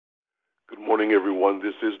morning, everyone.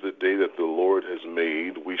 This is the day that the Lord has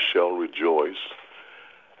made. We shall rejoice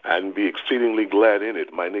and be exceedingly glad in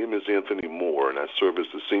it. My name is Anthony Moore, and I serve as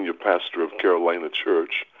the senior pastor of Carolina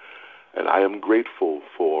Church. And I am grateful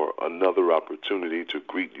for another opportunity to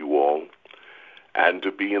greet you all and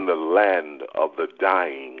to be in the land of the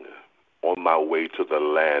dying on my way to the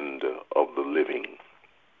land of the living.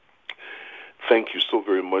 Thank you so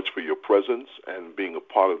very much for your presence and being a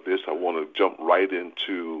part of this. I want to jump right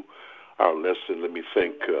into our lesson. Let me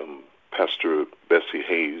thank Pastor Bessie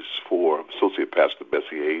Hayes Associate Pastor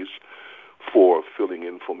Bessie Hayes, for filling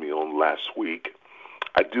in for me on last week.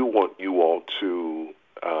 I do want you all to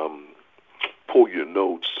pull your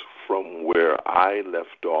notes from where I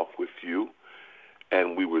left off with you,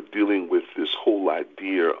 and we were dealing with this whole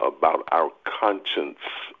idea about our conscience,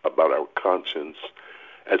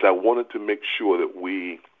 as I wanted to make sure that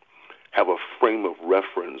we have a frame of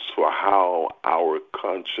reference for how our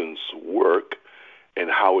conscience work and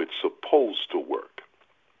how it's supposed to work.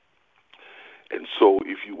 And so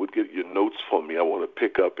if you would get your notes for me, I want to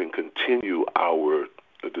pick up and continue our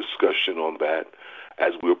discussion on that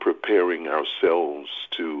as we're preparing ourselves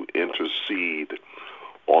to intercede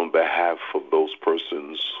on behalf of those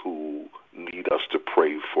persons who need us to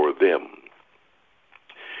pray for them.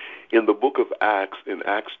 In the book of Acts, in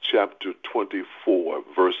Acts chapter 24,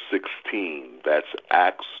 verse 16, that's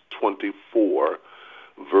Acts 24,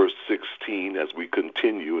 verse 16, as we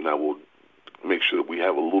continue, and I will make sure that we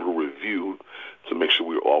have a little review to make sure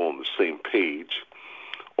we're all on the same page.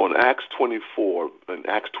 On Acts 24,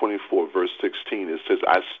 verse 16, it says,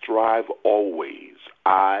 I strive always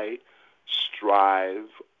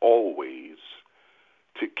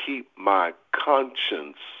to keep my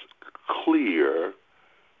conscience clear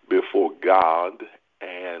before God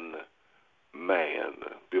and man.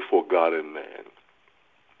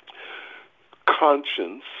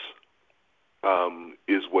 Conscience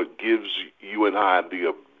is what gives you and I the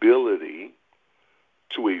ability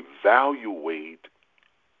to evaluate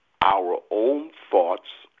our own thoughts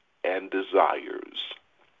and desires.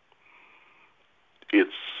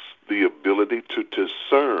 It's the ability to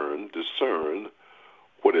discern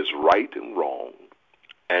what is right and wrong,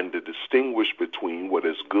 and to distinguish between what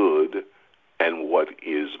is good and what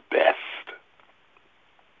is best.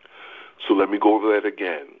 So let me go over that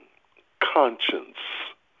again. Conscience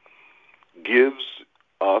gives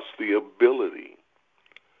us the ability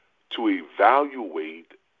to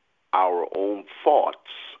evaluate our own thoughts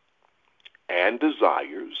and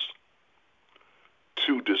desires,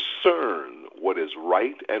 to discern what is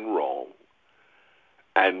right and wrong,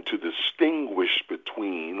 and to distinguish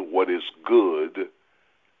between what is good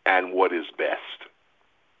and what is best.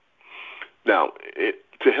 Now,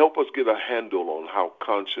 to help us get a handle on how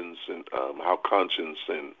conscience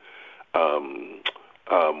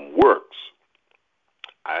works,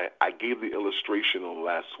 I gave the illustration on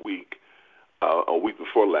last week, a week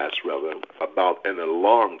before last rather, about an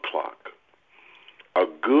alarm clock. A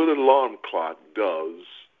good alarm clock does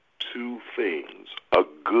two things. A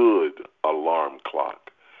good alarm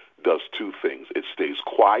clock does two things. It stays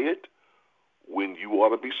quiet when you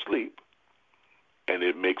ought to be asleep, and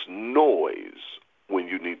it makes noise when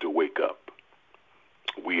you need to wake up.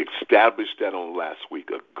 We established that on last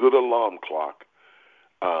week. A good alarm clock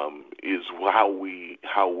is how we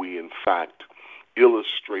in fact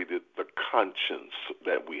illustrated the conscience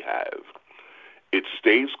that we have. It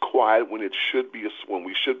stays quiet when we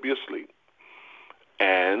should be asleep,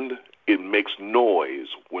 and it makes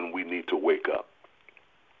noise when we need to wake up.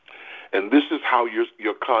 And this is how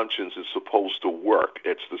your conscience is supposed to work.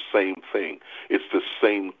 It's the same thing. It's the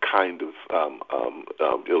same kind of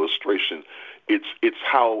illustration. It's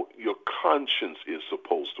how your conscience is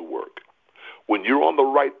supposed to work. When you're on the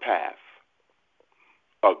right path,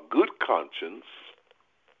 a good conscience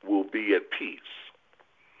will be at peace.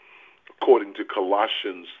 According to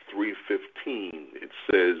Colossians 3:15, it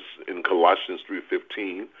says in Colossians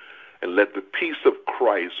 3:15, and let the peace of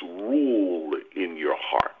Christ rule in your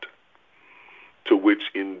heart, to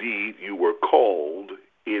which indeed you were called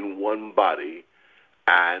in one body,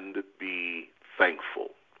 and be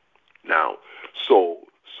thankful. Now, so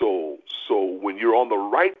when you're on the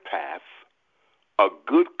right path, a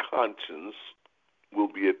good conscience will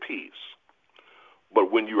be at peace. But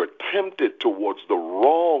when you're tempted towards the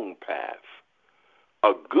wrong path,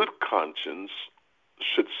 a good conscience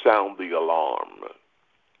should sound the alarm.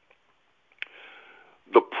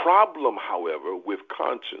 The problem, however, with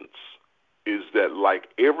conscience is that, like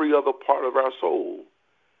every other part of our soul,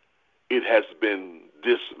 it has been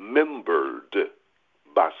dismembered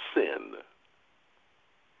by sin.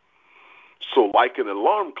 So like an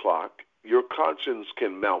alarm clock, your conscience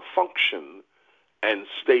can malfunction and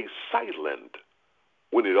stay silent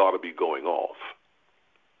when it ought to be going off.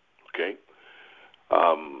 Okay?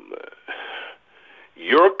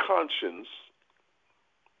 Your conscience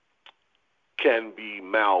can be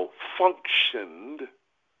malfunctioned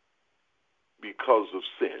because of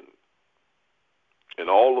sin. And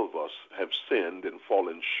all of us have sinned and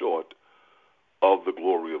fallen short of the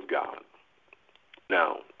glory of God.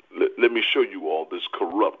 Now, let me show you all this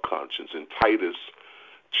corrupt conscience. In Titus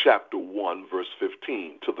chapter 1, verse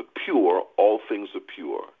 15, to the pure, all things are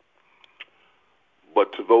pure.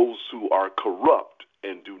 But to those who are corrupt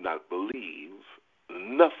and do not believe,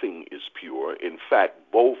 nothing is pure. In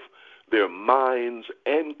fact, both their minds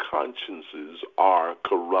and consciences are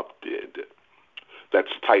corrupted.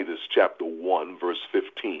 That's Titus chapter 1, verse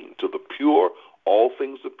 15. To the pure, all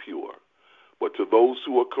things are pure. But to those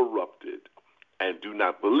who are corrupted and do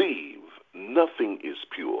not believe, nothing is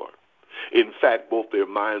pure. In fact, both their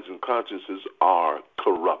minds and consciences are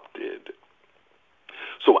corrupted.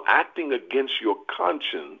 So acting against your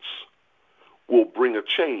conscience will bring a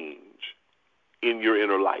change in your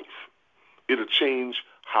inner life. It'll change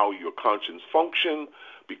how your conscience function,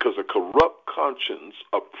 because a corrupt conscience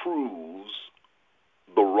approves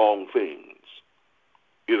the wrong things.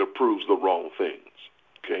 It approves the wrong things.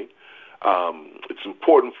 Okay? It's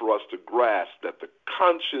important for us to grasp that the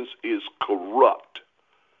conscience is corrupt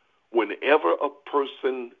whenever a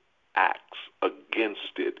person acts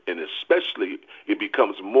against it, and especially it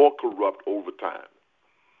becomes more corrupt over time.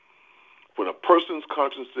 When a person's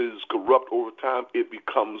conscience is corrupt over time, it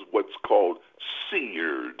becomes what's called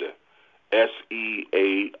seared,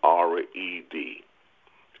 S-E-A-R-E-D.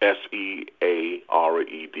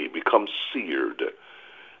 S-E-A-R-E-D. It becomes seared.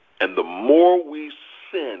 And the more we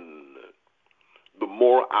sin, the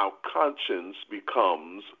more our conscience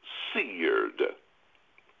becomes seared.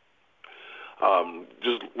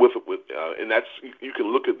 And that's, you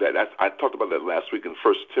can look at that. I talked about that last week in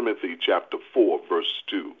 1 Timothy chapter 4, verse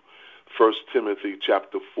 2. 1 Timothy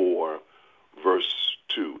chapter 4, verse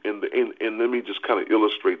 2. And let me just kind of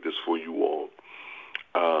illustrate this for you all.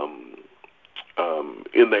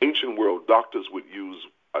 In the ancient world, doctors would use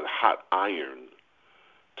a hot iron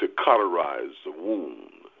to cauterize a wound.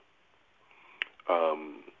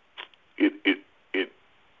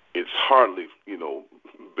 It's hardly,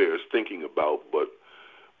 bears thinking about, but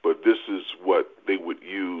this is what they would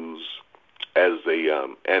use as a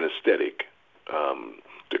anesthetic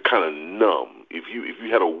to kind of numb. If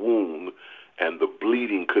you had a wound and the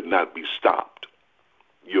bleeding could not be stopped,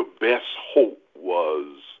 your best hope was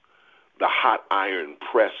the hot iron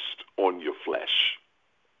pressed on your flesh.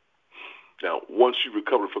 Now, once you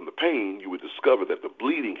recovered from the pain, you would discover that the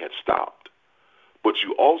bleeding had stopped. But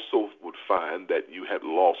you also would find that you had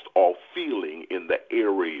lost all feeling in the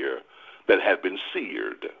area that had been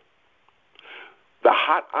seared. The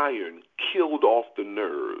hot iron killed off the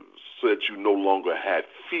nerves so that you no longer had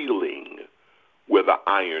feeling where the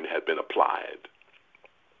iron had been applied.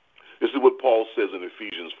 This is what Paul says in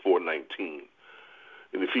Ephesians 4:19.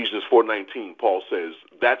 In Ephesians 4:19, Paul says,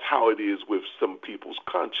 that's how it is with some people's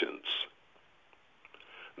conscience.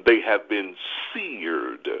 They have been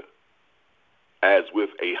seared as with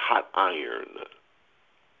a hot iron,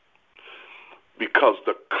 because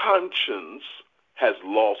the conscience has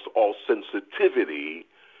lost all sensitivity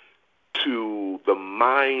to the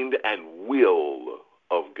mind and will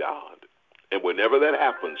of God. And whenever that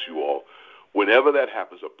happens, whenever that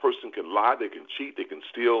happens, a person can lie, they can cheat, they can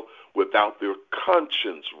steal without their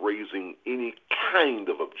conscience raising any kind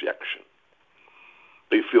of objection.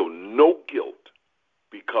 They feel no guilt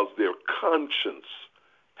because their conscience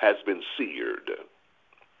has been seared.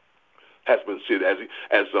 As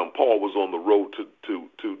Paul was on the road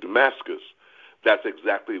to Damascus, that's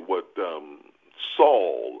exactly what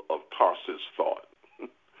Saul of Tarsus thought.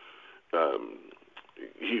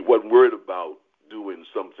 He wasn't worried about doing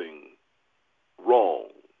something wrong.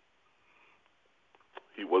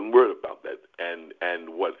 He wasn't worried about that. And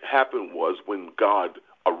what happened was, when God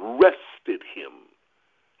arrested him,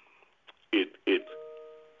 it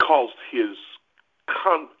caused his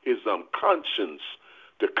conscience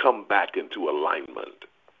to come back into alignment.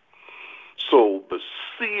 So the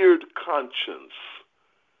seared conscience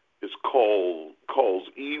calls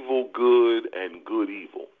evil good and good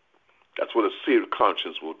evil. That's what a seared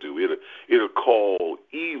conscience will do. It'll call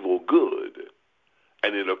evil good,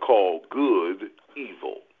 and it'll call good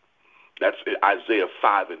evil. That's Isaiah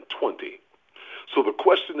 5:20. So the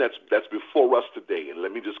question that's before us today, and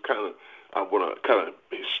let me just I want to kind of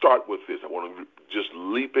start with this. I want to just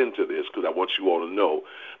leap into this because I want you all to know.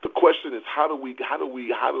 The question is, how do we get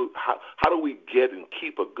and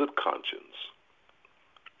keep a good conscience?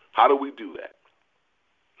 How do we do that?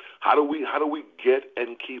 How do we get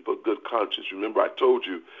and keep a good conscience? Remember, I told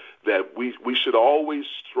you that we should always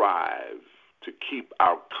strive to keep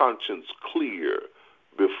our conscience clear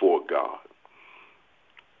before God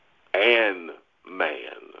and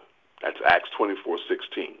man. That's Acts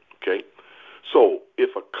 24:16. Okay? So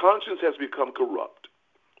if a conscience has become corrupt,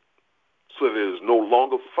 so that it is no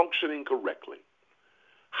longer functioning correctly,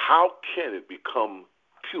 how can it become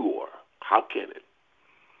pure? How can it?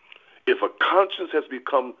 If a conscience has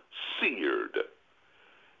become seared,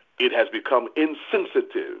 it has become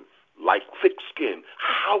insensitive, like thick skin,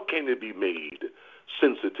 how can it be made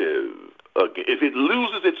sensitive again? If it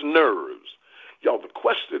loses its nerves, y'all, the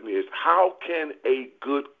question is, how can a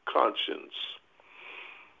good conscience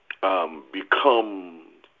become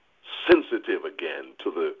sensitive again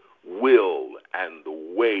to the will and the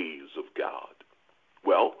ways of God?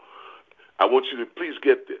 Well, I want you to please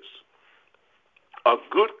get this. A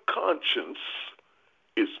good conscience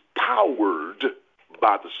is powered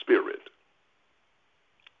by the Spirit.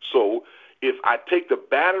 So if I take the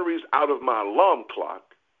batteries out of my alarm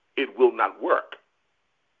clock, it will not work.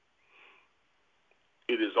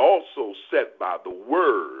 It is also set by the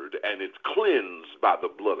Word, and it's cleansed by the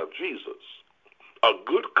blood of Jesus. A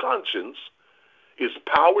good conscience is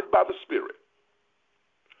powered by the Spirit,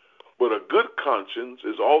 but a good conscience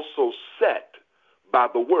is also set by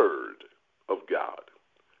the Word of God,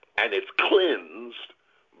 and it's cleansed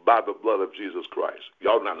by the blood of Jesus Christ.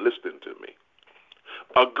 Y'all not listening to me.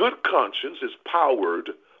 A good conscience is powered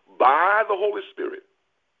by the Holy Spirit,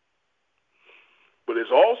 but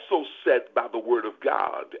it's also set by the Word of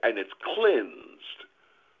God, and it's cleansed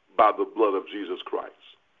by the blood of Jesus Christ.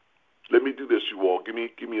 Let me do this, you all. Give me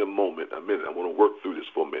a minute. I want to work through this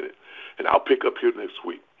for a minute, and I'll pick up here next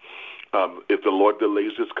week if the Lord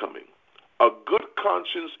delays His coming. A good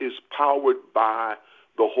conscience is powered by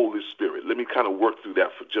the Holy Spirit. Let me kind of work through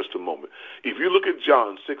that for just a moment. If you look at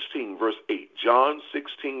John 16, verse 8, John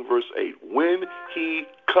 16, verse 8, when He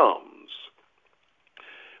comes,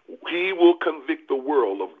 He will convict the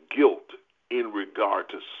world of guilt in regard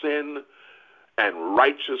to sin and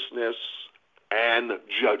righteousness and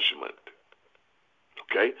judgment.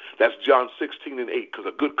 Okay? That's John 16 and 8, because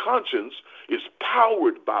a good conscience is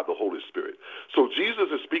powered by the Holy Spirit. So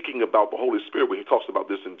Jesus is speaking about the Holy Spirit when He talks about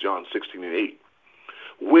this in John 16 and 8.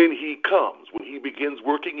 When He comes, when He begins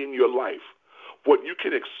working in your life, what you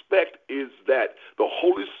can expect is that the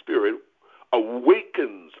Holy Spirit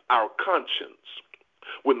awakens our conscience.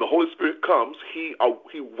 When the Holy Spirit comes, He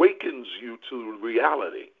awakens you to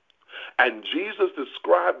reality. And Jesus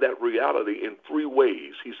described that reality in three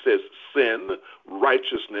ways. He says sin,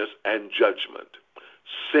 righteousness, and judgment.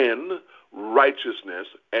 Sin, righteousness,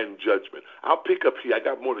 and judgment. I'll pick up here. I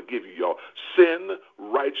got more to give you, y'all. Sin,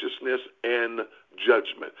 righteousness, and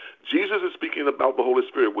judgment. Jesus is speaking about the Holy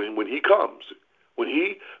Spirit when He comes, when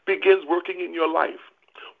He begins working in your life.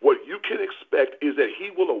 What you can expect is that He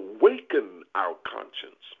will awaken our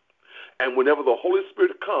conscience. And whenever the Holy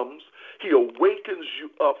Spirit comes, He awakens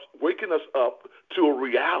us up to a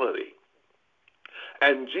reality.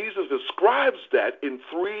 And Jesus describes that in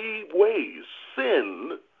three ways: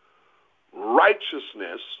 sin,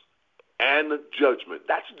 righteousness, and judgment.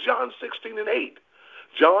 That's John 16 and 8.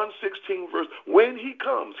 John 16 verse, when He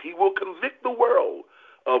comes, He will convict the world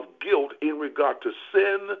of guilt in regard to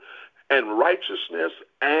sin and righteousness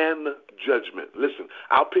and judgment. Listen,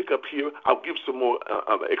 I'll pick up here. I'll give some more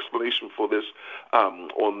explanation for this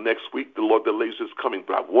on next week. The Lord delays His coming,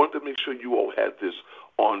 but I wanted to make sure you all had this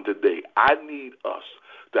on today. I need us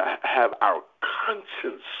to have our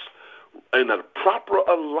conscience in a proper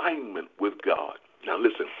alignment with God. Now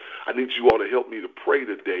listen, I need you all to help me to pray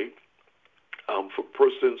today for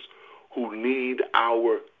persons who need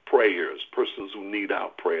our prayers, persons who need our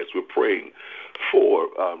prayers. We're praying for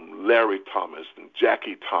Larry Thomas and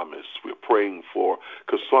Jackie Thomas. We're praying for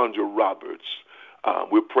Cassandra Roberts.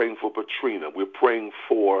 We're praying for Patrina. We're praying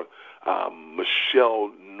for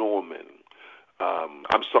Michelle Norman.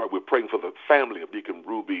 We're praying for the family of Deacon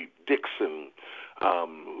Ruby Dixon,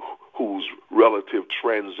 whose relative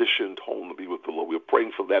transitioned home to be with the Lord. We're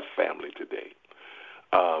praying for that family today.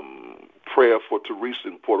 Prayer for Teresa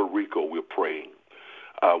in Puerto Rico, we're praying.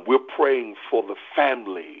 We're praying for the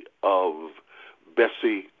family of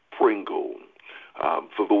Bessie Pringle.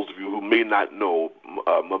 For those of you who may not know,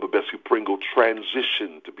 Mother Bessie Pringle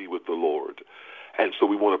transitioned to be with the Lord. And so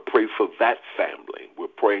we want to pray for that family. We're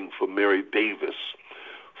praying for Mary Davis,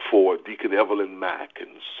 for Deacon Evelyn Mack and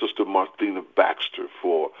Sister Martina Baxter,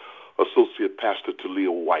 for Associate Pastor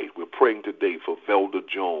Talia White. We're praying today for Velda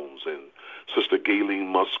Jones and Sister Gayleen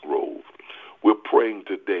Musgrove. We're praying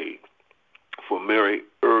today for Mary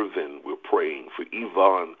Irvin. We're praying for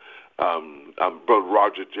Yvonne, Brother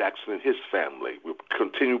Roger Jackson and his family. We'll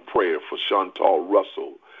continue prayer for Chantal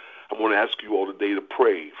Russell. I want to ask you all today to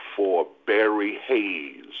pray for Barry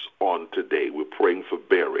Hayes on today. We're praying for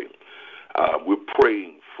Barry. We're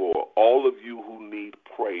praying for all of you who need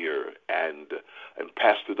prayer, and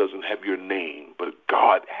Pastor doesn't have your name, but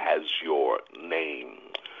God has your name.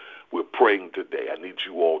 We're praying today. I need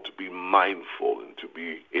you all to be mindful and to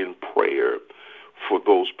be in prayer for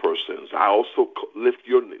those persons. I also lift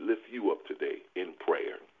you up today in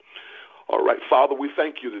prayer. All right, Father, we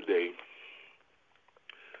thank you today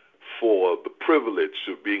for the privilege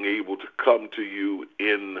of being able to come to you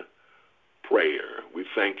in prayer. We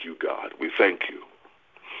thank you, God. We thank you.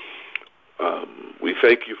 We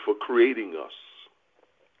thank you for creating us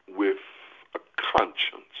with a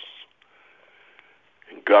conscience.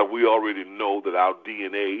 And God, we already know that our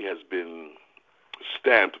DNA has been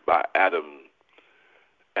stamped by Adam,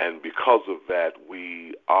 and because of that,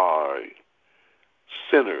 we are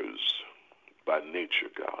sinners by nature,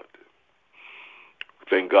 God.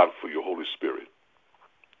 Thank God for your Holy Spirit.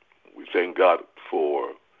 We thank God for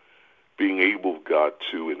being able, God,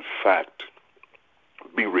 to, in fact,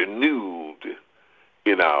 be renewed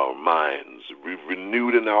in our minds, be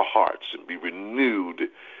renewed in our hearts, and be renewed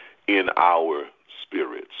in our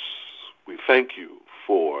spirits. We thank you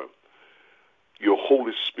for your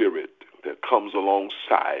Holy Spirit that comes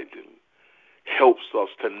alongside and helps us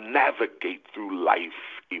to navigate through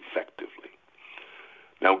life effectively.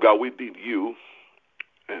 Now, God, we need you,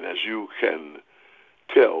 and as you can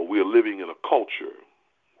tell, we are living in a culture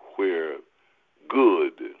where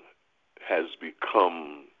good has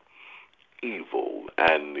become evil,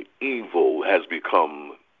 and evil has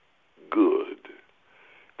become good.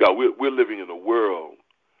 God, we're living in a world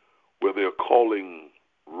where they're calling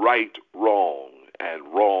right wrong and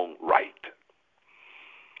wrong right.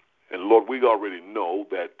 And Lord, we already know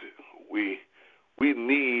that we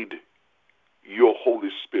need your Holy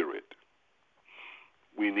Spirit.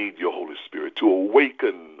 We need your Holy Spirit to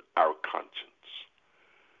awaken our conscience.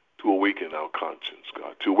 To awaken our conscience,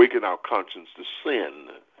 God. To awaken our conscience to sin,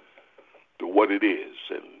 to what it is,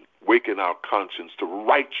 and awaken our conscience to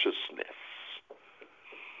righteousness,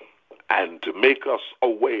 and to make us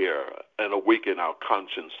aware and awaken our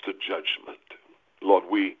conscience to judgment. Lord,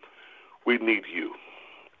 we need you.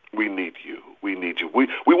 We need you. We need you.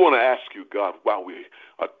 We want to ask you, God, while we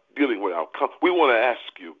are dealing with our conscience, we want to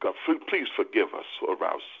ask you, God, please forgive us of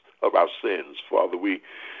our sins, Father. We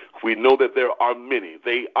know that there are many.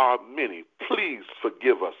 They are many. Please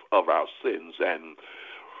forgive us of our sins and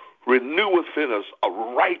renew within us a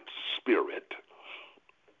right spirit.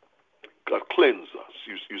 God, cleanse us.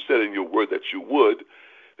 You said in your word that you would,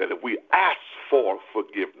 that if we ask for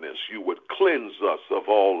forgiveness, you would cleanse us of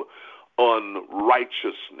all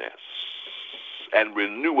unrighteousness and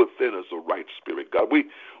renew within us a right spirit. God, we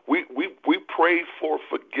pray for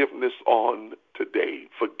forgiveness on today.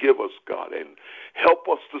 Forgive us, God, and help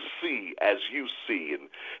us to see as you see, and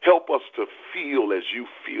help us to feel as you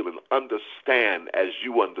feel, and understand as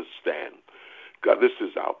you understand. God, this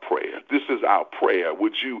is our prayer. This is our prayer.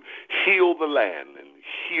 Would you heal the land and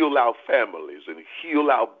heal our families and heal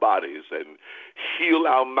our bodies and heal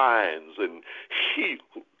our minds and heal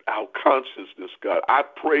our consciousness, God. I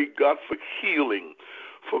pray, God, for healing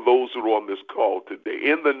for those who are on this call today.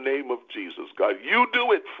 In the name of Jesus, God, you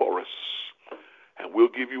do it for us. And we'll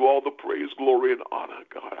give you all the praise, glory, and honor,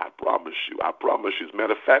 God. I promise you. I promise you. As a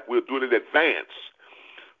matter of fact, we'll do it in advance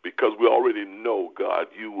because we already know, God,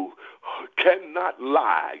 you cannot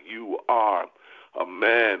lie. You are a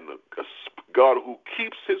man, God, who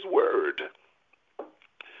keeps his word.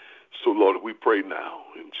 So, Lord, we pray now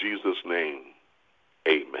in Jesus' name.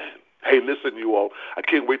 Amen. Hey, listen, you all, I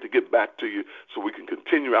can't wait to get back to you so we can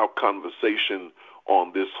continue our conversation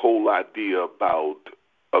on this whole idea about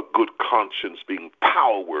a good conscience being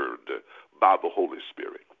powered by the Holy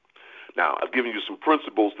Spirit. Now, I've given you some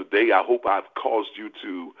principles today. I hope I've caused you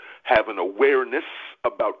to have an awareness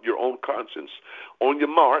about your own conscience. On your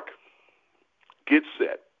mark, get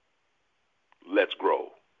set, let's grow.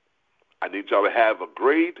 I need y'all to have a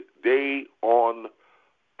great day on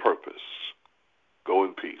purpose. Go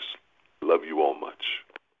in peace. Love you all much.